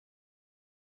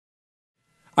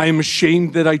I am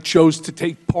ashamed that I chose to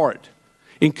take part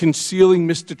in concealing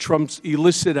Mr. Trump's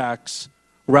illicit acts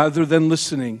rather than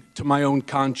listening to my own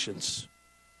conscience.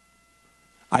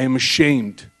 I am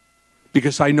ashamed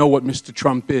because I know what Mr.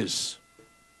 Trump is.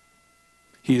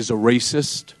 He is a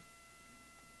racist,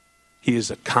 he is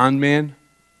a con man,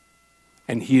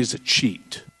 and he is a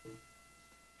cheat.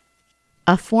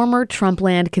 A former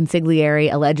Trumpland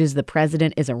consigliere alleges the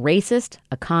president is a racist,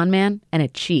 a con man, and a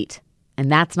cheat.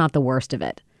 And that's not the worst of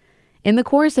it. In the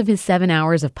course of his 7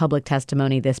 hours of public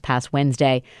testimony this past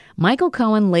Wednesday, Michael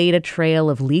Cohen laid a trail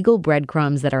of legal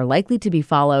breadcrumbs that are likely to be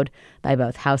followed by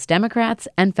both House Democrats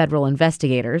and federal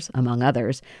investigators, among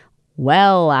others,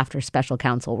 well after special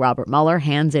counsel Robert Mueller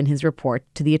hands in his report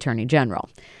to the Attorney General.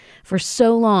 For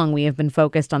so long, we have been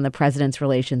focused on the president's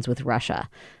relations with Russia.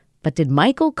 But did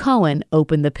Michael Cohen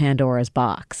open the Pandora's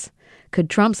box? Could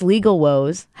Trump's legal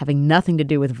woes, having nothing to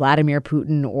do with Vladimir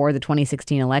Putin or the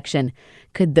 2016 election,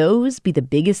 could those be the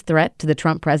biggest threat to the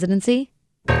Trump presidency?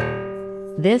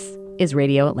 This is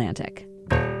Radio Atlantic.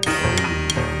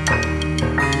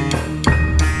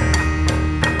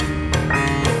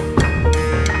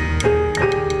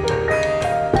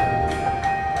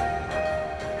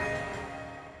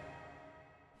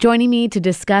 Joining me to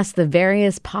discuss the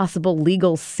various possible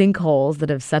legal sinkholes that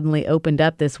have suddenly opened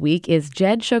up this week is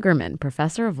Jed Shugerman,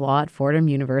 professor of law at Fordham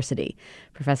University.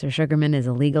 Professor Shugerman is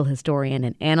a legal historian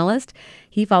and analyst.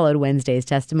 He followed Wednesday's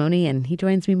testimony, and he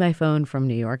joins me by phone from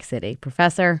New York City.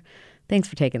 Professor, thanks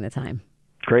for taking the time.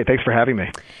 Great. Thanks for having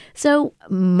me. So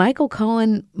Michael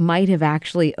Cohen might have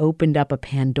actually opened up a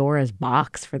Pandora's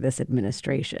box for this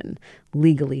administration,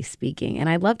 legally speaking. And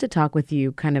I'd love to talk with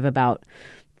you kind of about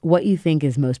what you think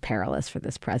is most perilous for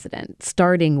this president,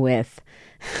 starting with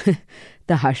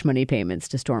the hush money payments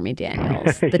to Stormy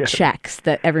Daniels, the Yes. checks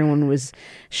that everyone was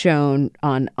shown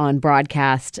on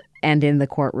broadcast and in the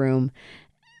courtroom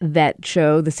that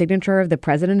show the signature of the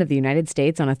president of the United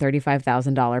States on a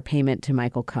 $35,000 payment to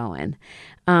Michael Cohen.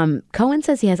 Cohen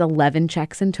says he has 11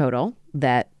 checks in total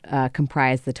that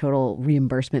comprise the total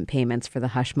reimbursement payments for the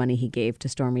hush money he gave to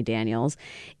Stormy Daniels.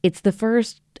 It's the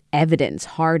first evidence,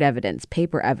 hard evidence,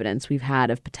 paper evidence we've had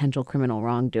of potential criminal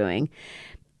wrongdoing.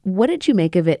 What did you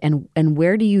make of it, and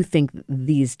where do you think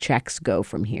these checks go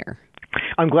from here?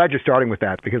 I'm glad you're starting with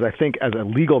that, because I think as a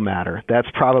legal matter, that's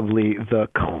probably the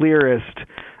clearest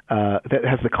that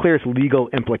has the clearest legal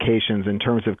implications in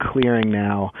terms of clearing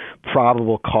now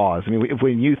probable cause. I mean,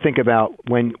 when you think about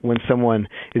when someone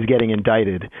is getting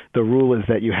indicted, the rule is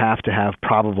that you have to have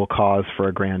probable cause for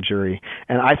a grand jury.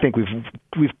 And I think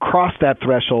we've crossed that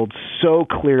threshold so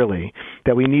clearly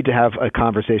that we need to have a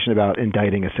conversation about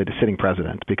indicting a sitting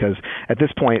president, because at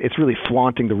this point it's really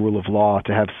flaunting the rule of law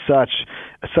to have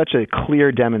such a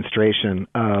clear demonstration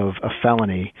of a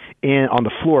felony on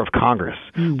the floor of Congress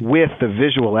with the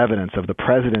visual evidence of the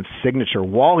president's signature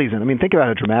while he's in. I mean, think about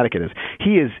how dramatic it is.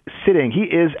 He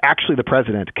is actually the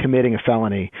president committing a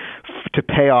felony to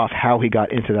pay off how he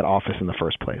got into that office in the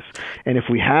first place. And if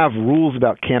we have rules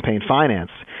about campaign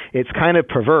finance, it's kind of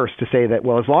perverse to say that,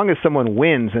 well, as long as someone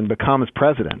wins and becomes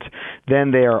president, then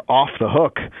they are off the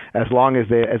hook. As long as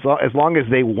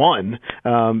they won,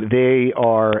 they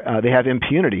have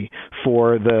impunity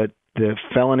for the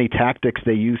felony tactics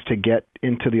they used to get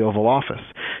into the Oval Office.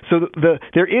 So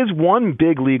there is one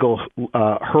big legal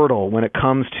hurdle when it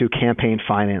comes to campaign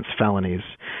finance felonies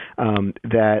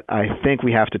that I think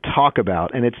we have to talk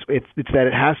about, and it's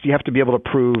that you have to be able to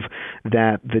prove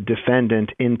that the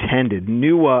defendant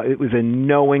knew it was a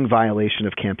knowing violation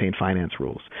of campaign finance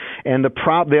rules. And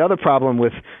the other problem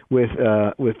with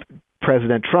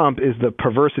President Trump is the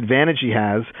perverse advantage he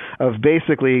has of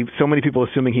basically so many people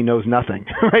assuming he knows nothing,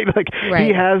 right?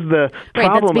 He has the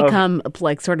problem that's become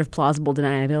sort of plausible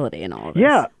deniability in all of this.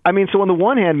 Yeah. I mean, so on the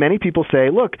one hand, many people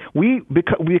say, look,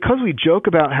 because we joke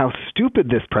about how stupid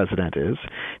this president is,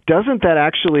 doesn't that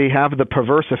actually have the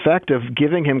perverse effect of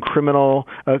giving him criminal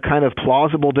kind of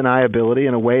plausible deniability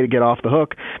and a way to get off the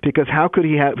hook? Because how could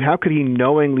he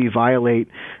knowingly violate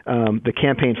the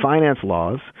campaign finance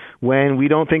laws when we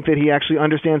don't think that he actually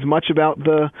understands much about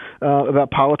about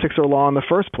politics or law in the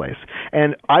first place?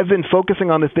 And I've been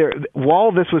focusing on this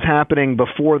while this was happening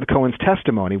before the Cohen's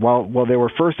testimony, while there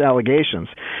were first allegations.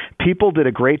 People did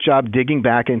a great job digging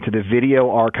back into the video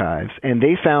archives, and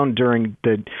they found during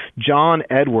the John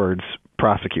Edwards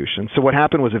prosecution. So what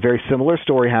happened was a very similar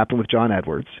story happened with John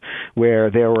Edwards,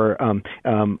 where there were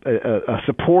a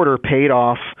supporter paid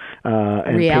off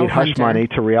and Riel paid hush Hunter. money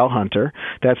to Riel Hunter.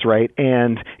 That's right.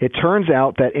 And it turns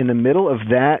out that in the middle of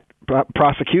that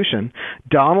prosecution,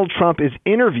 Donald Trump is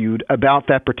interviewed about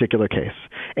that particular case.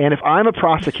 And if I'm a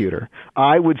prosecutor,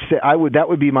 I would say that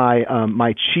would be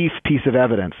my chief piece of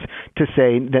evidence to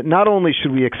say that not only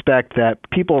should we expect that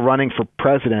people running for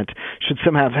president should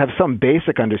have some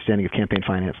basic understanding of campaign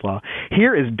finance law.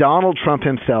 Here is Donald Trump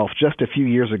himself just a few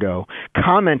years ago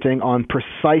commenting on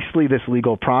precisely this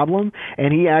legal problem,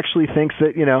 and he actually thinks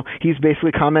that he's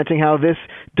basically commenting how this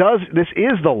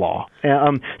is the law.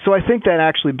 So I think that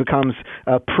actually becomes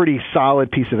a pretty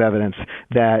solid piece of evidence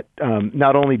that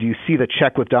not only do you see the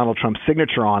check with Donald Trump's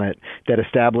signature on it that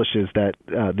establishes that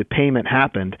the payment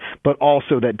happened, but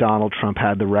also that Donald Trump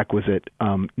had the requisite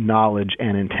knowledge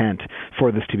and intent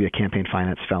for this to be a campaign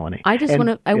finance felony. I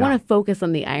want to focus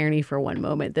on the irony for one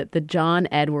moment that the John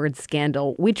Edwards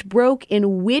scandal, which broke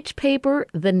in which paper?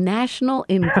 The National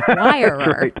Enquirer.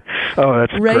 That's right. Oh,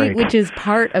 that's right, great. Which is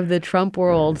part of the Trump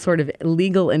world sort of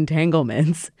legal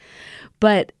entanglements.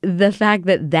 But the fact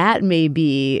that may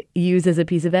be used as a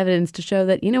piece of evidence to show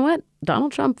that,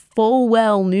 Donald Trump full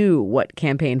well knew what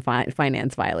campaign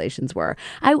finance violations were.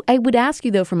 I would ask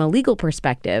you, though, from a legal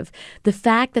perspective, the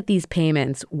fact that these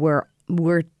payments were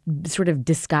sort of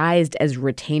disguised as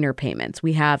retainer payments.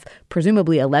 We have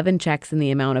presumably 11 checks in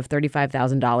the amount of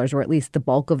 $35,000, or at least the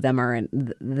bulk of them are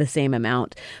in the same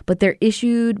amount, but they're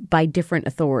issued by different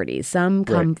authorities. Some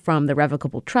come from the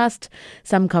Revocable Trust.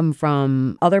 Some come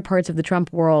from other parts of the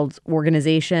Trump world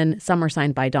organization. Some are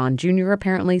signed by Don Jr.,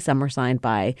 apparently. Some are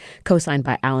co-signed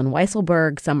by Allen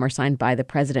Weisselberg. Some are signed by the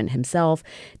president himself.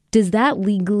 Does that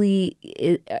legally,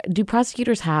 do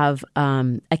prosecutors have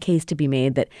a case to be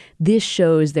made that this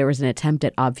shows there was an attempt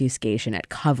at obfuscation, at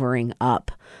covering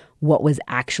up what was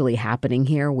actually happening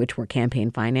here, which were campaign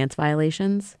finance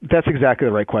violations? That's exactly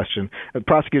the right question.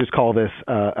 Prosecutors call this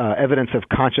evidence of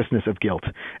consciousness of guilt.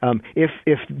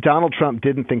 If Donald Trump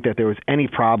didn't think that there was any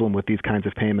problem with these kinds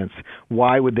of payments,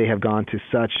 why would they have gone to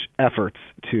such efforts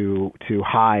to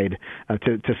hide,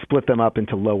 to split them up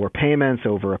into lower payments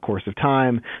over a course of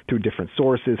time through different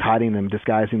sources, hiding them,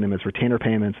 disguising them as retainer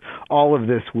payments? All of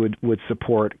this would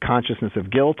support consciousness of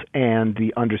guilt and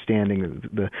the understanding,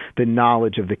 the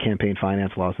knowledge of the campaign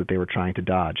finance laws that they were trying to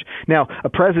dodge. Now, a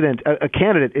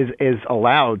candidate is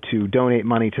allowed to donate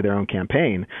money to their own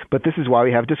campaign, but this is why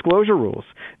we have disclosure rules.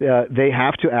 They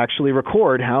have to actually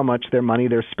record how much their money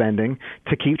they're spending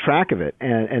to keep track of it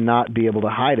and not be able to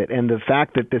hide it. And the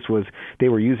fact that they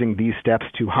were using these steps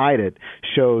to hide it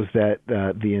shows that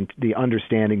the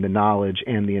understanding, the knowledge,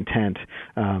 and the intent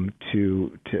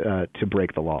to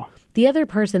break the law. The other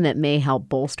person that may help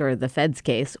bolster the Fed's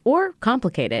case or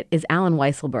complicate it is Allen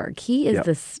Weisselberg. He is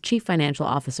the chief financial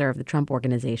officer of the Trump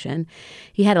Organization.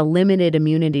 He had a limited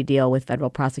immunity deal with federal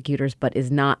prosecutors, but is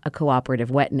not a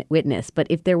cooperative witness. But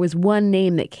if there was one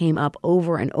name that came up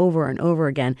over and over and over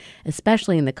again,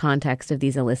 especially in the context of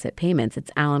these illicit payments,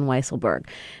 it's Allen Weisselberg.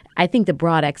 I think the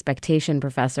broad expectation,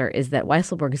 Professor, is that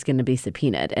Weisselberg is going to be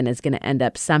subpoenaed and is going to end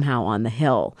up somehow on the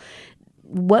Hill.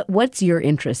 What's your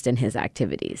interest in his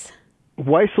activities?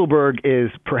 Weisselberg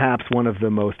is perhaps one of the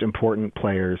most important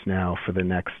players now for the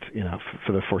next,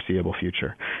 for the foreseeable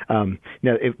future.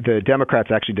 The Democrats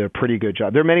actually did a pretty good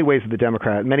job. There are many ways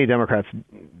that many Democrats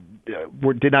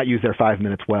did not use their 5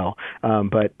 minutes well,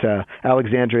 but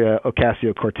Alexandria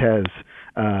Ocasio-Cortez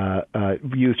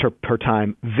used her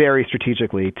time very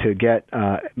strategically to get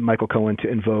Michael Cohen to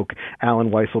invoke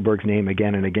Allen Weisselberg's name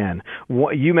again and again.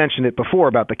 You mentioned it before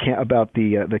about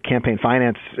the campaign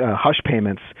finance hush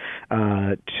payments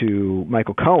to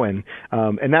Michael Cohen,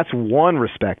 and that's one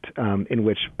respect in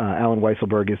which Allen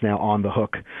Weisselberg is now on the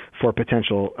hook for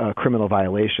potential criminal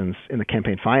violations in the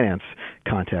campaign finance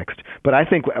context. But I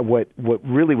think what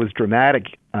really was dramatic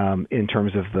in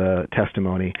terms of the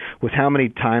testimony was how many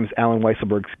times Allen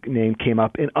Weisselberg's name came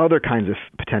up in other kinds of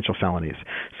potential felonies.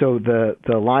 So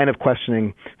the line of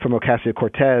questioning from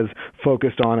Ocasio-Cortez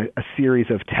focused on a series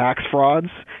of tax frauds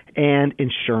and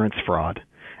insurance fraud.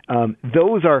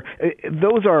 Those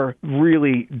are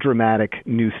really dramatic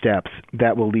new steps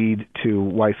that will lead to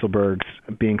Weisselberg's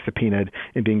being subpoenaed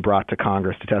and being brought to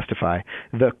Congress to testify.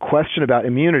 The question about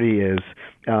immunity is,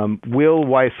 will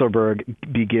Weisselberg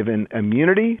be given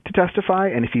immunity to testify?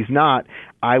 And if he's not,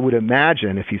 I would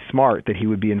imagine, if he's smart, that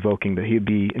he'd be invoking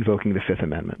the Fifth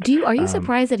Amendment. Are you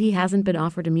surprised that he hasn't been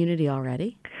offered immunity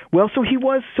already? Well, so he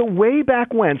was. So way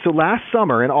back when, so last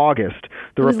summer in August,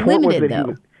 the report was that he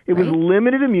was. It was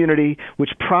limited immunity, which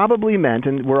probably meant,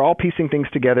 and we're all piecing things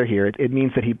together here, it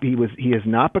means that he has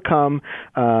not become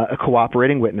a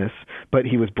cooperating witness, but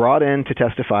he was brought in to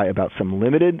testify about some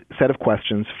limited set of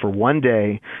questions for one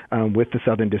day with the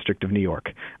Southern District of New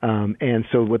York. And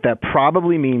so what that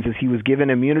probably means is he was given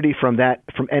immunity from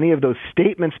any of those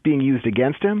statements being used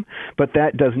against him, but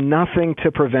that does nothing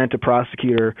to prevent a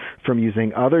prosecutor from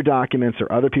using other documents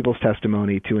or other people's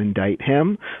testimony to indict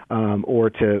him or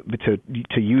to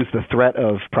use the threat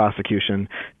of prosecution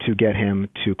to get him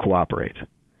to cooperate.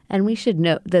 And we should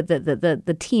note that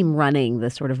the team running the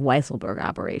sort of Weisselberg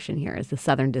operation here is the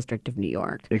Southern District of New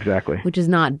York. Exactly. Which is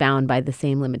not bound by the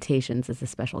same limitations as the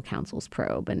special counsel's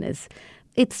probe, and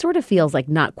it sort of feels like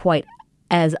not quite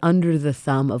as under the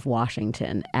thumb of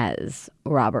Washington as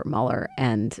Robert Mueller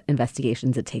and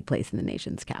investigations that take place in the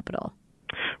nation's capital.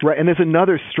 Right, and there's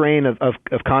another strain of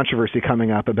controversy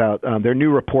coming up about there are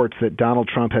new reports that Donald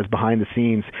Trump has behind the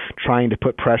scenes trying to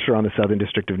put pressure on the Southern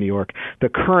District of New York. The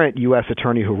current U.S.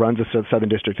 attorney who runs the Southern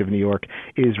District of New York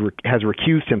has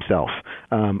recused himself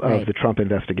of the Trump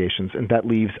investigations, and that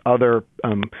leaves other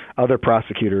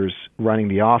prosecutors running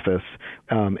the office.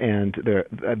 And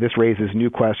this raises new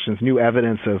questions, new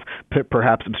evidence of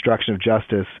perhaps obstruction of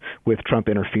justice with Trump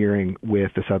interfering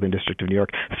with the Southern District of New York.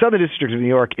 The Southern District of New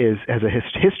York has a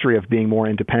history of being more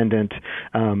independent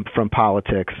from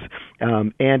politics,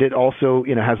 and it also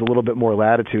has a little bit more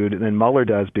latitude than Mueller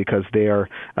does because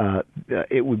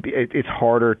it's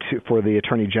harder for the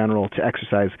Attorney General to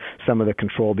exercise some of the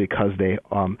control because they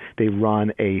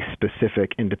run a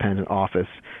specific independent office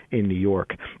in New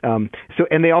York. And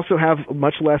they also have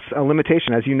much less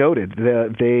limitation, as you noted.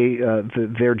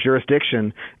 Their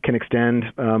jurisdiction can extend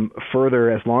further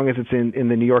as long as it's in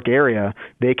the New York area.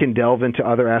 They can delve into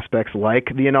other aspects like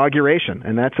the inauguration,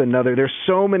 and that's another. There's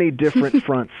so many different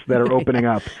fronts that are opening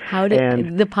up.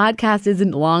 The podcast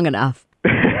isn't long enough.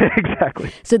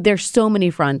 Exactly. So there's so many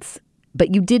fronts,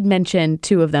 but you did mention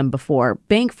two of them before: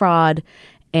 bank fraud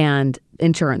and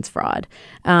insurance fraud.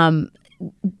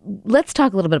 Let's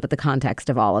talk a little bit about the context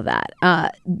of all of that.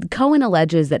 Cohen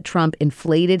alleges that Trump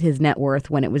inflated his net worth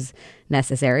when it was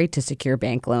necessary to secure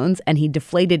bank loans, and he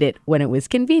deflated it when it was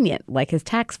convenient, like his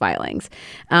tax filings.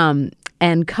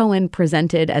 And Cohen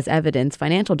presented as evidence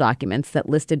financial documents that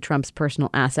listed Trump's personal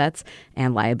assets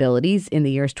and liabilities in the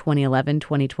years 2011,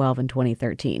 2012, and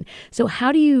 2013. So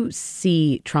how do you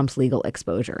see Trump's legal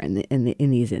exposure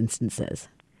in these instances?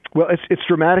 Well, it's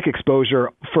dramatic exposure.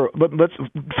 But let's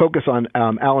focus on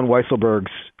Alan Weisselberg's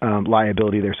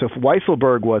liability there. So if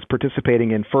Weisselberg was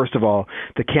participating in, first of all,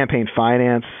 the campaign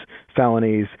finance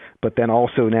felonies, but then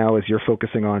also now as you're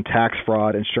focusing on tax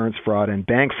fraud, insurance fraud, and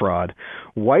bank fraud,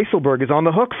 Weisselberg is on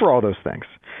the hook for all those things.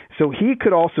 So he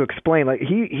could also explain, like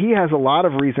he has a lot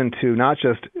of reason to not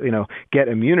just get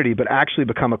immunity, but actually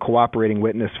become a cooperating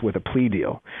witness with a plea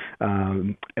deal,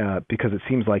 because it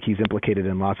seems like he's implicated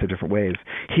in lots of different ways.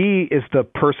 He is the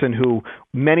person who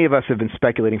many of us have been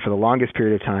speculating for the longest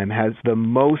period of time has the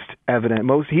most evident.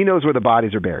 He knows where the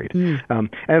bodies are buried, and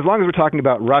as long as we're talking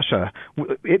about Russia,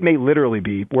 it may literally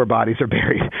be where bodies are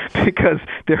buried because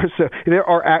there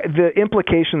are the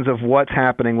implications of what's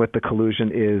happening with the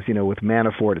collusion is with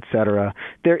Manafort, et cetera.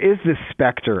 There is this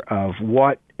specter of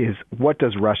what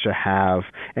does Russia have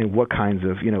and what kinds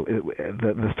of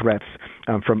the threats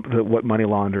from what money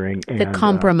laundering and the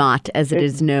compromat as it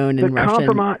is known in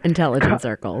Russian intelligence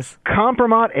circles.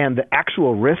 Compromat and the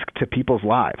actual risk to people's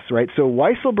lives, right? So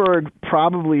Weisselberg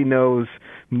probably knows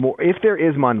more if there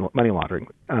is money laundering.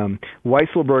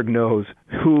 Weisselberg knows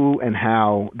who and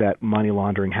how that money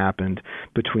laundering happened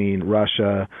between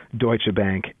Russia, Deutsche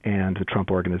Bank, and the Trump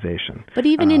Organization. But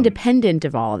even independent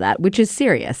of all of that, which is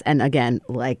serious, and again,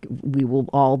 like we will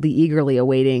all be eagerly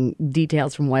awaiting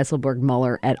details from Weisselberg,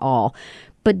 Mueller et al.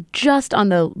 But just on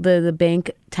the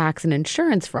bank tax and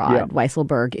insurance fraud,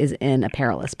 Weisselberg is in a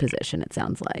perilous position, it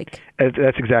sounds like.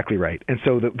 That's exactly right. And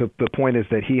so the point is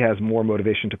that he has more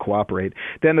motivation to cooperate.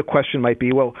 Then the question might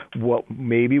be, well,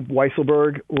 maybe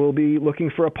Weisselberg will be looking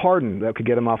for a pardon that could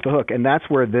get him off the hook. And that's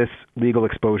where this legal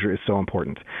exposure is so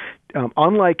important.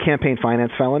 Unlike campaign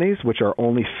finance felonies, which are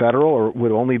only federal or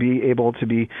would only be able to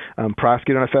be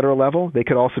prosecuted on a federal level, they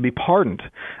could also be pardoned.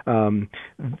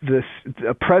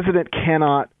 A president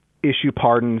cannot issue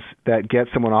pardons that get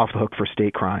someone off the hook for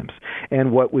state crimes.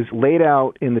 And what was laid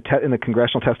out in the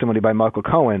congressional testimony by Michael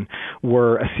Cohen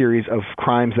were a series of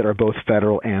crimes that are both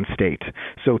federal and state.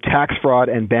 So tax fraud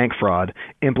and bank fraud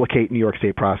implicate New York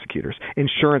State prosecutors.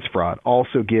 Insurance fraud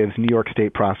also gives New York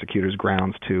State prosecutors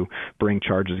grounds to bring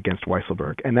charges against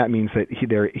Weisselberg. And that means that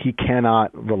he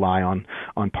cannot rely on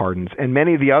pardons. And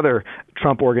many of the other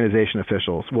Trump Organization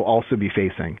officials will also be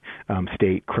facing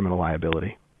state criminal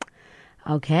liability.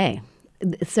 Okay.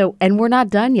 So, and we're not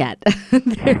done yet.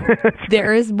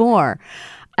 there is more.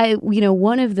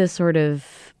 One of the sort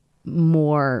of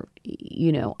more,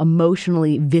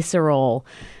 emotionally visceral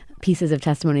pieces of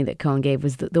testimony that Cohen gave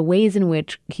was the ways in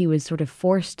which he was sort of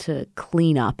forced to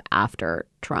clean up after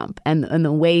Trump and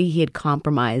the way he had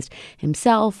compromised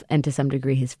himself and to some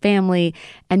degree his family.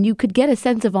 And you could get a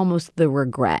sense of almost the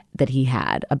regret that he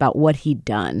had about what he'd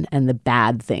done and the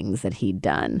bad things that he'd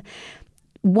done.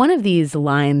 One of these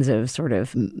lines of sort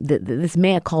of this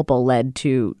mea culpa led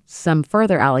to some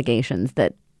further allegations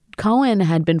that Cohen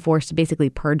had been forced to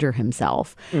basically perjure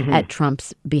himself at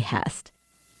Trump's behest.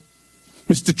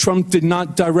 Mr. Trump did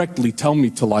not directly tell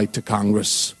me to lie to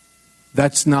Congress.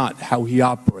 That's not how he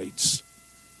operates.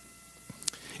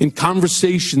 In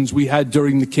conversations we had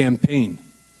during the campaign,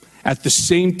 at the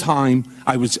same time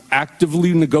I was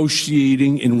actively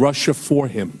negotiating in Russia for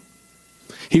him,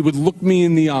 he would look me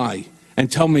in the eye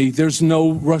and tell me there's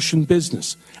no Russian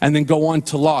business, and then go on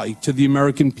to lie to the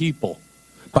American people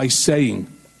by saying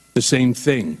the same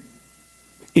thing.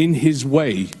 In his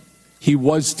way, he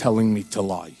was telling me to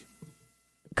lie.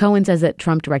 Cohen says that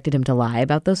Trump directed him to lie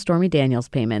about those Stormy Daniels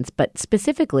payments, but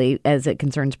specifically as it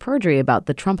concerns perjury about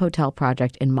the Trump Hotel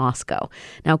project in Moscow.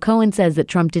 Now, Cohen says that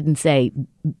Trump didn't say,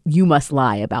 you must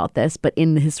lie about this, but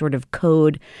in his sort of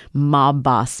code mob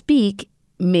boss speak,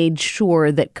 made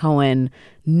sure that Cohen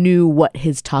knew what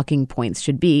his talking points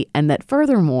should be, and that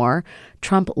furthermore,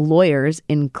 Trump lawyers,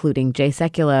 including Jay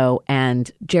Sekulow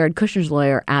and Jared Kushner's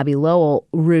lawyer, Abby Lowell,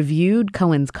 reviewed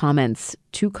Cohen's comments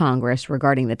to Congress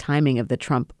regarding the timing of the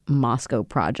Trump Moscow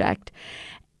project.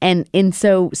 And in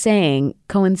so saying,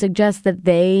 Cohen suggests that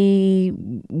they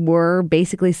were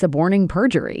basically suborning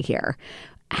perjury here.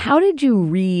 How did you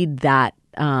read that,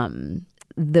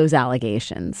 those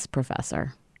allegations,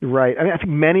 Professor? Right. I think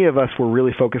many of us were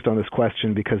really focused on this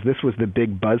question because this was the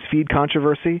big BuzzFeed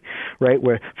controversy, right?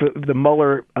 Where the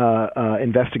Mueller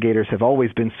investigators have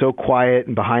always been so quiet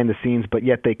and behind the scenes, but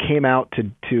yet they came out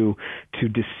to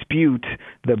dispute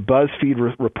the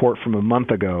BuzzFeed report from a month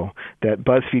ago that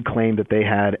BuzzFeed claimed that they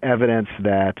had evidence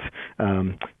that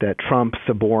Trump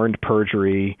suborned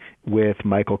perjury with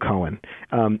Michael Cohen.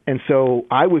 And so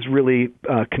I was really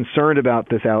concerned about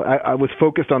this. I was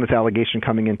focused on this allegation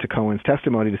coming into Cohen's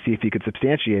testimony to see if he could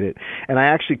substantiate it. And I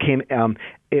actually came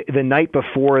the night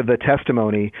before the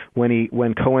testimony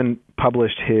when Cohen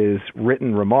published his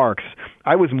written remarks.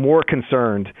 I was more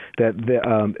concerned that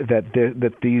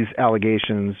these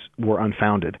allegations were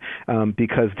unfounded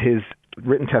because his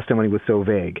written testimony was so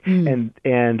vague, and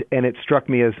it struck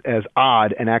me as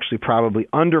odd and actually probably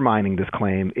undermining this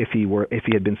claim if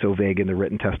he had been so vague in the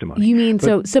written testimony. You mean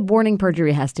so suborning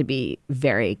perjury has to be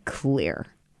very clear?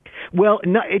 Well,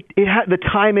 no, it had the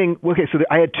timing. Okay, so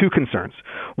I had two concerns.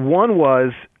 One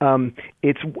was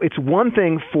it's one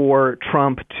thing for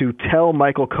Trump to tell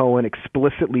Michael Cohen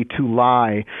explicitly to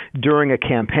lie during a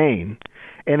campaign.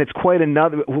 And it's quite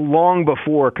another, long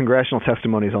before congressional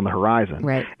testimony is on the horizon.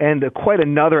 Right. And quite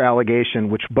another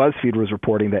allegation, which BuzzFeed was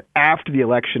reporting, that after the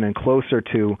election and closer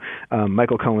to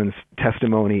Michael Cohen's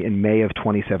testimony in May of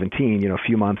 2017, a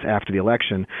few months after the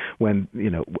election, when,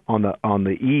 on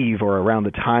the eve or around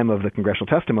the time of the congressional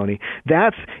testimony,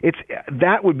 that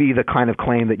would be the kind of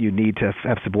claim that you need to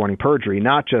have suborning perjury,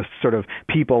 not just sort of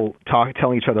people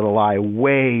telling each other to lie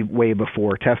way, way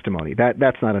before testimony.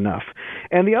 That's not enough.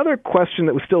 And the other question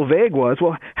that was still vague was,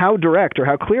 well, how direct or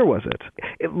how clear was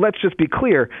it? Let's just be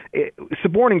clear.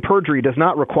 Suborning perjury does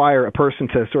not require a person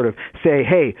to sort of say,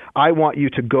 hey, I want you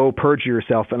to go perjure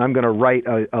yourself, and I'm going to write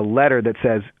a letter that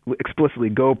says explicitly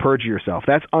go perjure yourself.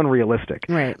 That's unrealistic.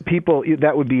 Right.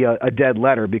 That would be a dead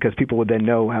letter because people would then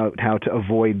know how to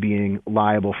avoid being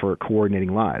liable for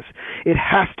coordinating lies. It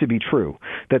has to be true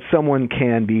that someone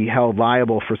can be held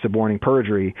liable for suborning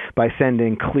perjury by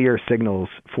sending clear signals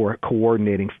for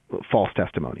coordinating false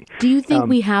testimony. Do you think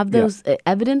we have those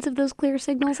evidence of those clear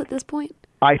signals at this point?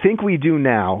 I think we do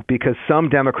now because some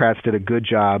Democrats did a good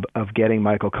job of getting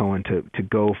Michael Cohen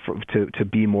to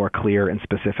be more clear and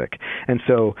specific. And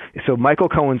so Michael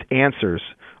Cohen's answers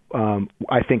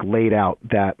I think, laid out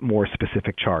that more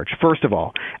specific charge. First of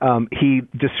all, he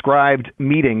described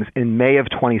meetings in May of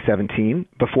 2017,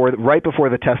 right before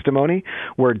the testimony,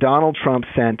 where Donald Trump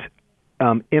sent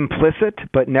implicit,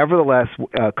 but nevertheless,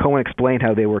 Cohen explained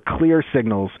how they were clear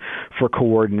signals for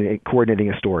coordinating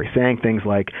a story, saying things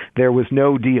like, there was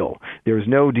no deal, there's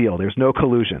no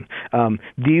collusion.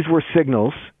 These were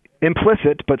signals,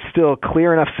 implicit, but still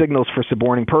clear enough signals for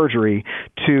suborning perjury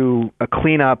to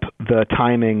clean up the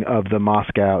timing of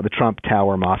the Trump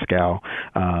Tower Moscow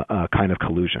kind of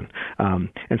collusion.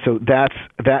 And so that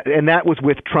was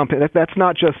with Trump. That's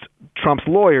not just Trump's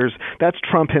lawyers, that's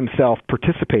Trump himself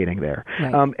participating there.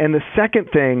 Right. And the second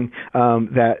thing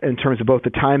that, in terms of both the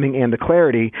timing and the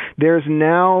clarity, there's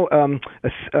now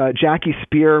Jackie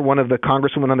Speer, one of the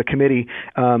congresswomen on the committee,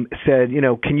 said,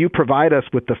 can you provide us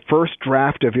with the first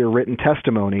draft of your written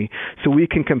testimony so we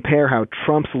can compare how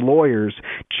Trump's lawyers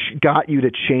got you to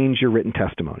change your written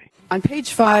testimony? On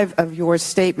page 5 of your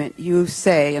statement, you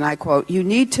say, and I quote, "You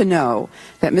need to know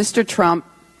that Mr.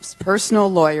 Trump's personal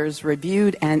lawyers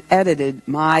reviewed and edited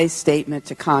my statement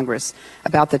to Congress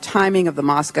about the timing of the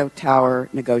Moscow Tower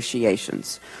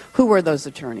negotiations." Who were those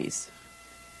attorneys?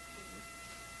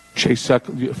 Jay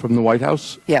Sekulow from the White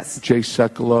House? Yes. Jay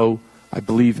Sekulow, I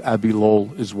believe Abbe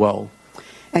Lowell as well.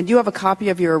 And you have a copy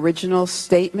of your original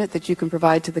statement that you can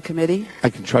provide to the committee? I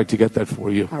can try to get that for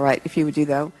you. All right, if you would do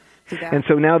that. And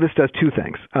so now this does two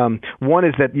things. One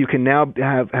is that you can now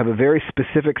have a very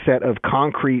specific set of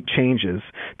concrete changes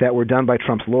that were done by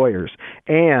Trump's lawyers,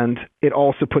 and it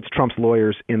also puts Trump's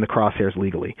lawyers in the crosshairs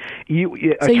legally. So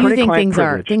you think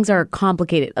things are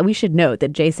complicated? We should note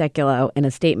that Jay Sekulow, in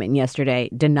a statement yesterday,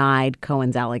 denied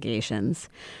Cohen's allegations.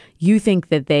 You think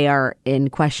that they are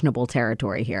in questionable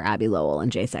territory here, Abbe Lowell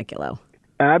and Jay Sekulow?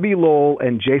 Abbe Lowell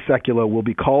and Jay Sekulow will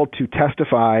be called to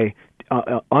testify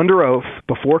under oath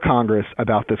before Congress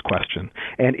about this question.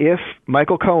 And if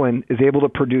Michael Cohen is able to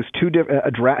produce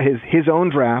his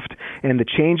own draft and the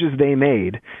changes they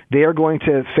made, they are going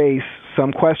to face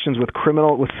some questions with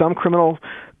some criminal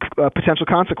potential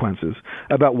consequences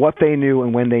about what they knew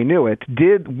and when they knew it.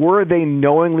 Were they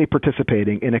knowingly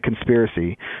participating in a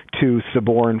conspiracy to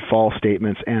suborn false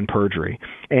statements and perjury?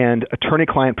 And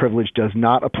attorney-client privilege does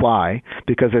not apply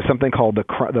because there's something called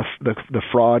the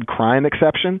fraud crime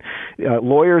exception.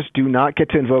 Lawyers do not get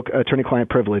to invoke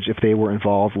attorney-client privilege if they were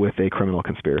involved with a criminal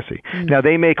conspiracy. Mm-hmm. Now,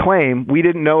 they may claim we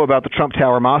didn't know about the Trump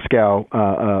Tower Moscow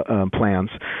plans,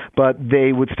 but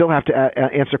they would still have to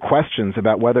answer questions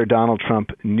about whether Donald Trump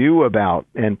knew about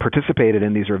and participated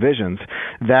in these revisions.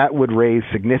 That would raise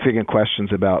significant questions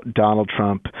about Donald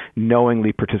Trump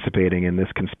knowingly participating in this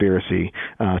conspiracy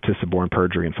to suborn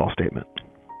perjury and false statement.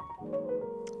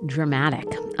 Dramatic.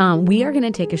 We are going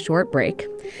to take a short break,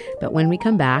 but when we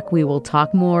come back, we will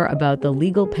talk more about the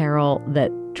legal peril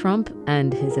that Trump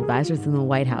and his advisors in the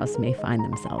White House may find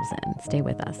themselves in. Stay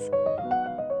with us.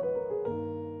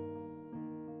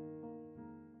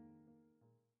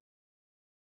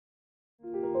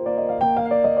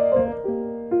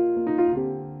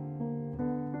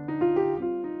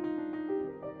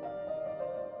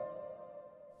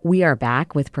 We are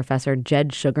back with Professor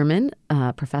Jed Sugarman,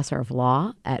 professor of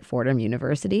law at Fordham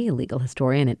University, a legal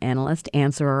historian and analyst,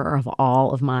 answerer of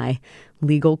all of my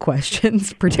legal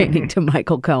questions pertaining to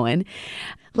Michael Cohen.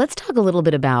 Let's talk a little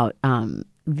bit about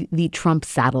the Trump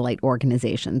satellite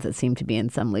organizations that seem to be in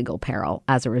some legal peril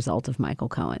as a result of Michael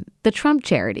Cohen. The Trump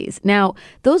charities. Now,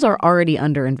 those are already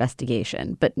under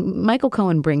investigation, but Michael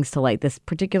Cohen brings to light this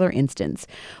particular instance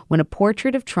when a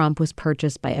portrait of Trump was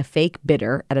purchased by a fake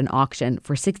bidder at an auction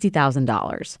for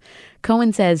 $60,000.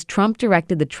 Cohen says Trump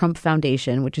directed the Trump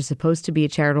Foundation, which is supposed to be a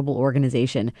charitable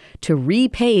organization, to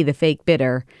repay the fake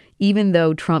bidder, even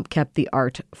though Trump kept the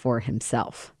art for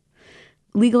himself.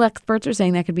 Legal experts are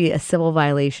saying that could be a civil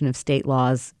violation of state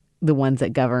laws, the ones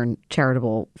that govern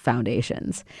charitable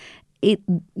foundations.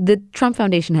 The Trump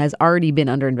Foundation has already been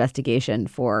under investigation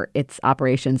for its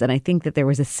operations, and I think that there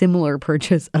was a similar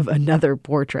purchase of another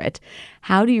portrait.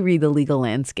 How do you read the legal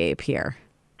landscape here?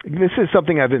 This is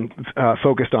something I've been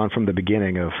focused on from the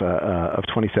beginning of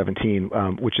 2017,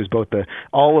 which is both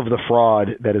all of the fraud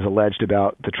that is alleged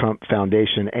about the Trump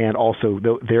Foundation and also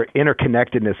their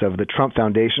interconnectedness of the Trump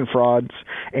Foundation frauds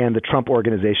and the Trump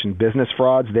Organization business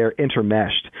frauds. They're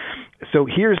intermeshed. So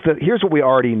here's what we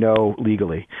already know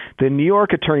legally. The New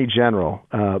York Attorney General,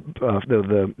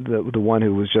 the one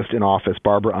who was just in office,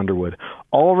 Barbara Underwood,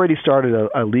 already started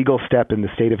a legal step in the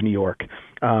state of New York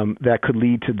that could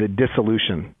lead to the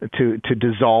dissolution, to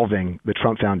dissolving the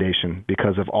Trump Foundation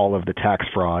because of all of the tax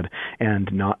fraud and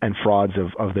frauds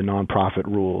of the nonprofit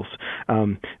rules.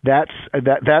 That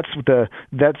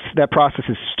process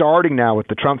is starting now with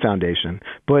the Trump Foundation,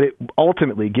 but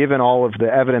ultimately, given all of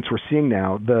the evidence we're seeing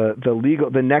now,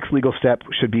 the next legal step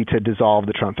should be to dissolve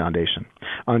the Trump Foundation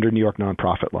under New York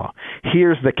nonprofit law.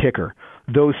 Here's the kicker.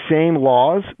 Those same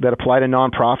laws that apply to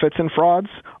nonprofits and frauds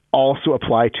also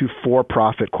apply to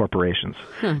for-profit corporations.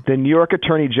 The New York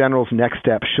Attorney General's next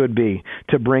step should be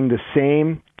to bring the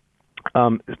same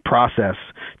process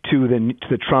to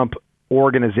the Trump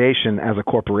organization as a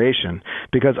corporation,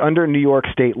 because under New York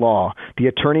state law, the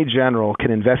Attorney General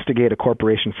can investigate a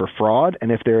corporation for fraud,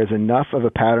 and if there is enough of a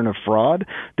pattern of fraud,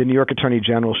 the New York Attorney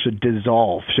General should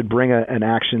bring an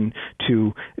action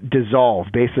to dissolve,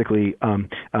 basically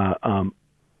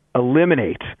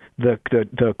eliminate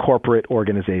the corporate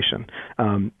organization.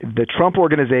 The Trump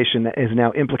organization is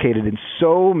now implicated in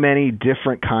so many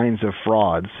different kinds of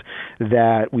frauds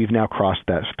that we've now crossed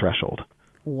that threshold.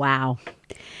 Wow.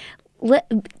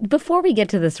 Before we get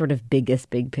to the sort of big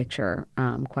picture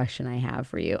question I have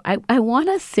for you, I want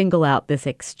to single out this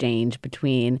exchange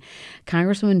between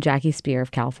Congresswoman Jackie Speier of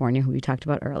California, who we talked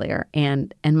about earlier,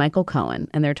 and Michael Cohen,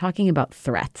 and they're talking about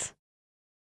threats.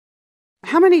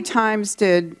 How many times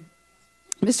did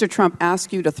Mr. Trump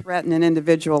ask you to threaten an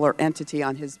individual or entity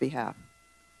on his behalf?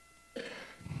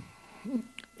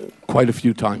 Quite a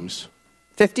few times.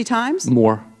 50 times?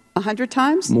 More. 100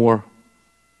 times? More.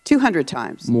 200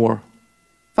 times? More.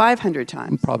 500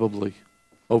 times? Probably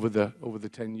over the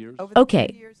 10 years.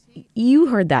 Okay, you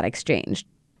heard that exchange.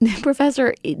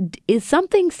 Professor,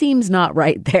 something seems not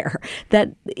right there.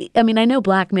 I mean, I know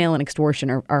blackmail and extortion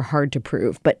are hard to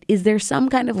prove, but is there some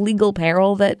kind of legal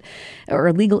peril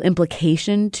or legal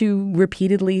implication to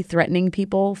repeatedly threatening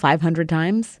people 500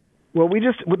 times? Well,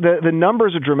 the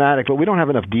numbers are dramatic, but we don't have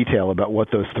enough detail about what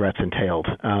those threats entailed.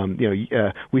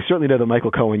 We certainly know that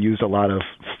Michael Cohen used a lot of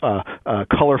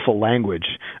colorful language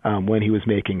when he was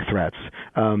making threats.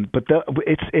 But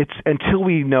it's until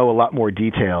we know a lot more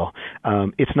detail,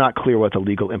 it's not clear what the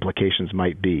legal implications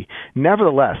might be.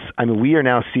 Nevertheless, I mean, we are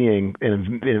now seeing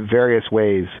in various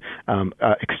ways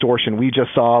extortion. We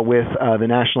just saw with the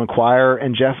National Enquirer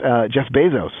and Jeff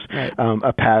Bezos, right,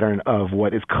 a pattern of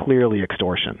what is clearly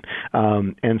extortion.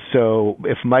 And so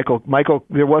if Michael,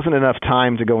 there wasn't enough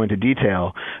time to go into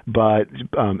detail, but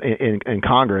in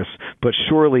Congress, but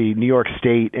surely New York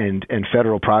State and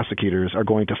federal prosecutors are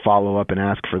going to follow up and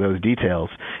ask for those details.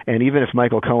 And even if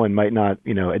Michael Cohen might not,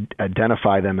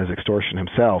 identify them as extortion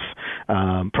himself,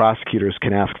 prosecutors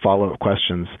can ask follow-up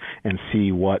questions and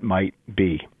see what might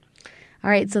be. All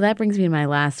right, so that brings me to my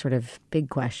last sort of big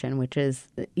question, which is,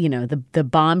 the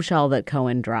bombshell that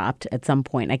Cohen dropped at some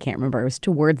point. I can't remember. It was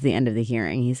towards the end of the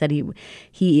hearing. He said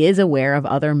he is aware of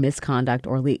other misconduct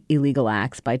or illegal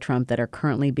acts by Trump that are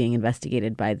currently being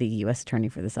investigated by the U.S. Attorney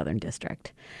for the Southern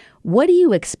District. What do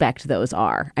you expect those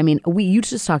are? I mean, you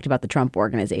just talked about the Trump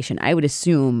Organization. I would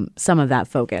assume some of that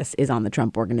focus is on the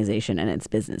Trump Organization and its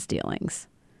business dealings.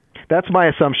 That's my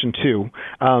assumption too.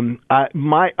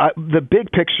 The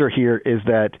big picture here is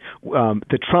that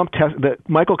that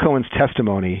Michael Cohen's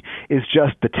testimony is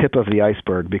just the tip of the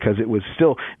iceberg, because it was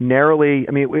still narrowly.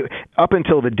 I mean, up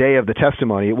until the day of the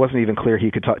testimony, it wasn't even clear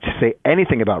he could say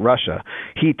anything about Russia.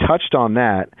 He touched on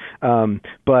that,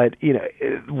 but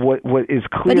what is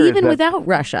clear. But even is that, without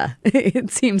Russia,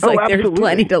 it seems like there's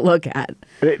plenty to look at.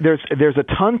 There's a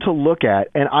ton to look at,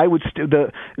 and I would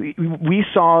we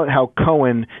saw how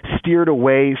Cohen steered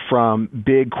away from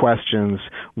big questions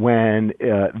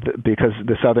because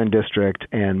the Southern District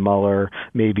and Mueller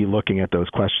may be looking at those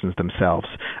questions themselves.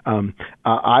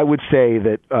 I would say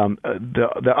that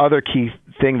the other key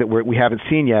thing that we haven't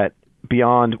seen yet,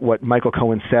 beyond what Michael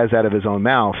Cohen says out of his own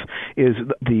mouth, is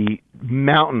the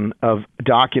mountain of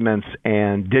documents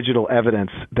and digital evidence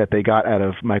that they got out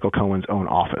of Michael Cohen's own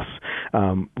office,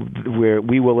 where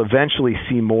we will eventually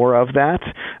see more of that.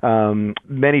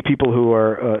 Many people who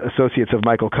are associates of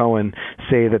Michael Cohen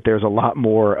say that there's a lot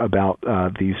more about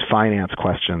these finance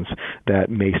questions that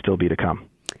may still be to come.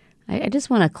 I just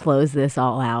want to close this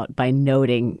all out by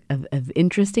noting an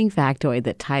interesting factoid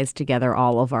that ties together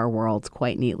all of our worlds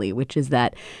quite neatly, which is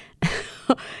that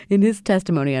in his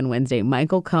testimony on Wednesday,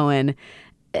 Michael Cohen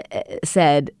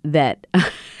said that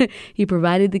he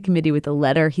provided the committee with a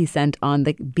letter he sent on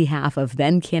the behalf of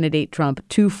then-candidate Trump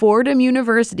to Fordham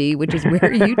University, which is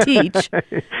where you teach.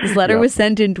 This letter was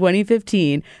sent in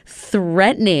 2015,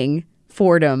 threatening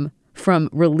Fordham from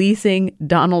releasing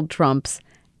Donald Trump's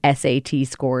SAT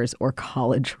scores or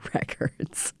college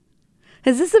records.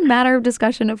 Is this a matter of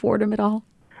discussion at Fordham at all?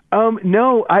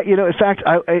 No, in fact,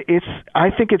 I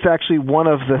think it's actually one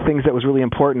of the things that was really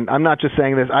important. I'm not just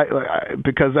saying this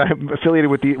because I'm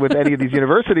affiliated with any of these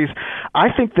universities.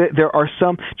 I think that there are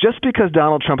just because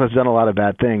Donald Trump has done a lot of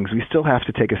bad things, we still have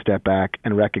to take a step back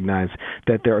and recognize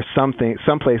that there are some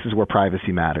places where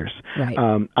privacy matters. Right.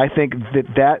 I think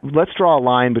that let's draw a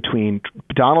line between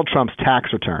Donald Trump's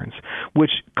tax returns,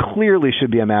 which clearly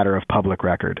should be a matter of public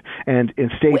record, and in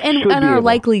states and are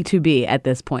likely to be at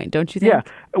this point, don't you think? Yeah.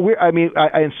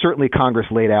 And certainly Congress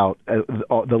laid out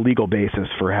the legal basis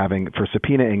for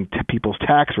subpoenaing people's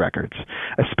tax records,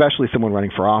 especially someone running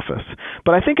for office.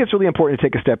 But I think it's really important to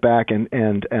take a step back and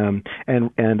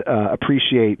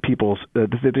appreciate people's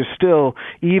that there's still,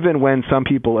 even when some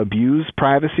people abuse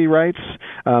privacy rights,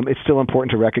 it's still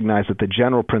important to recognize that the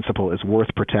general principle is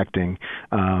worth protecting,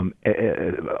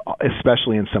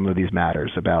 especially in some of these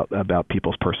matters about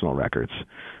people's personal records.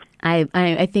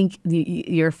 I think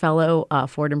your fellow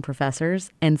Fordham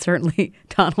professors and certainly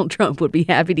Donald Trump would be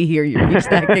happy to hear you reach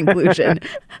that conclusion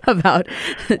about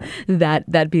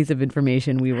that piece of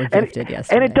information we were gifted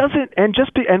yesterday. And it doesn't, and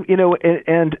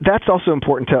that's also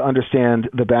important to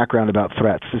understand the background about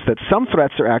threats, is that some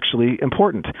threats are actually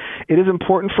important. It is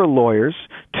important for lawyers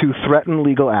to threaten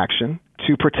legal action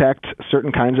to protect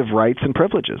certain kinds of rights and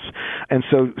privileges. And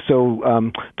so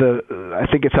I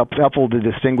think it's helpful to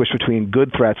distinguish between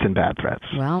good threats and bad threats.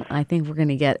 Well, I think we're going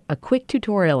to get a quick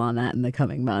tutorial on that in the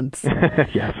coming months.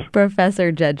 Yes.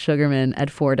 Professor Jed Sugarman at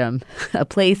Fordham, a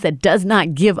place that does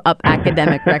not give up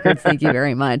academic records. Thank you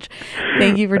very much.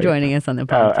 Thank you for joining us on the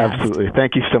podcast. Absolutely.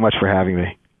 Thank you so much for having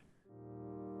me.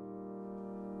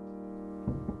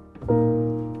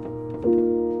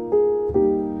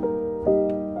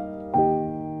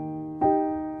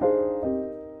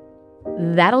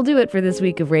 That'll do it for this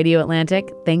week of Radio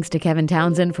Atlantic. Thanks to Kevin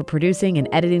Townsend for producing and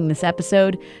editing this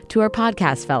episode, to our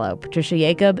podcast fellow, Patricia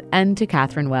Jacob, and to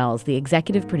Catherine Wells, the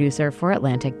executive producer for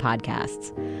Atlantic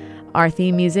Podcasts. Our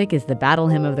theme music is the Battle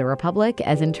Hymn of the Republic,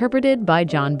 as interpreted by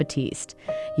John Batiste.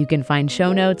 You can find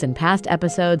show notes and past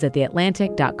episodes at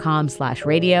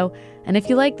theatlantic.com/radio. And if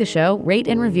you like the show, rate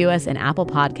and review us in Apple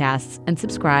Podcasts and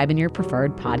subscribe in your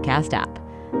preferred podcast app.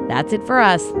 That's it for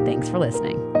us. Thanks for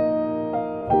listening.